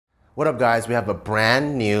What up guys, we have a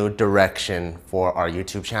brand new direction for our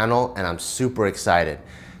YouTube channel and I'm super excited.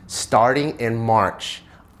 Starting in March,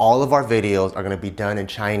 all of our videos are gonna be done in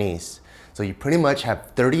Chinese. So you pretty much have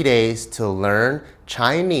 30 days to learn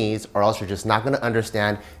Chinese or else you're just not gonna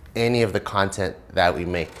understand any of the content that we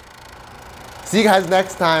make. See you guys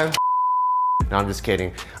next time. No, I'm just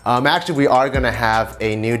kidding. Actually, we are gonna have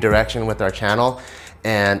a new direction with our channel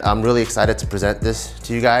and I'm really excited to present this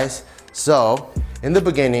to you guys. So, in the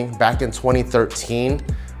beginning, back in 2013,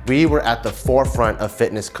 we were at the forefront of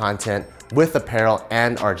fitness content with apparel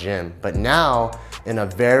and our gym. But now, in a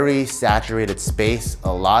very saturated space,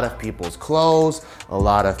 a lot of people's clothes, a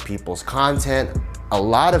lot of people's content, a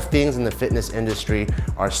lot of things in the fitness industry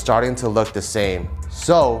are starting to look the same.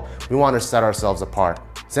 So, we want to set ourselves apart.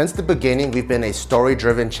 Since the beginning, we've been a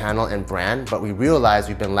story-driven channel and brand, but we realized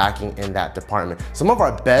we've been lacking in that department. Some of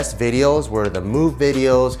our best videos were the move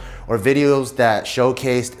videos or videos that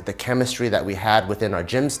showcased the chemistry that we had within our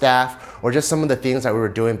gym staff or just some of the things that we were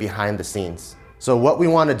doing behind the scenes. So what we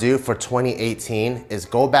want to do for 2018 is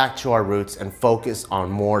go back to our roots and focus on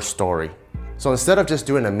more story. So instead of just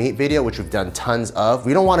doing a meet video, which we've done tons of,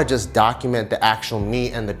 we don't want to just document the actual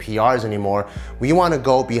meet and the PRs anymore. We want to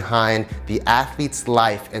go behind the athlete's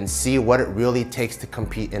life and see what it really takes to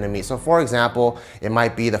compete in a meet. So for example, it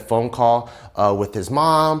might be the phone call with his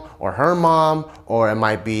mom or her mom, or it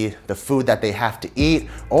might be the food that they have to eat,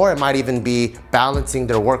 or it might even be balancing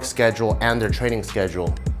their work schedule and their training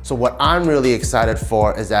schedule. So what I'm really excited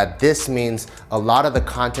for is that this means a lot of the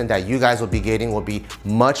content that you guys will be getting will be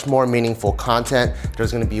much more meaningful content.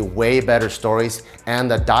 There's gonna be way better stories, and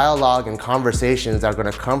the dialogue and conversations that are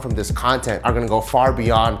gonna come from this content are gonna go far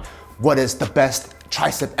beyond what is the best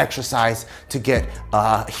tricep exercise to get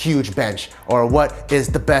a huge bench, or what is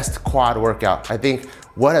the best quad workout. I think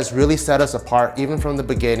what has really set us apart, even from the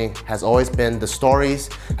beginning, has always been the stories,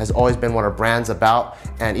 has always been what our brand's about,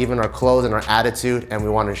 and even our clothes and our attitude, and we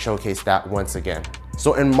want to showcase that once again.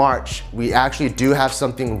 So in March, we actually do have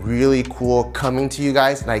something really cool coming to you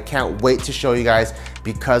guys, and I can't wait to show you guys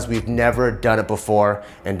because we've never done it before,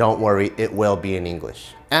 and don't worry, it will be in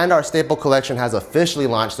English. And our staple collection has officially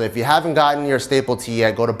launched, so if you haven't gotten your staple tee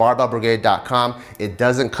yet, go to barbellbrigade.com. It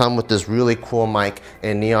doesn't come with this really cool mic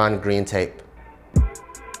and neon green tape.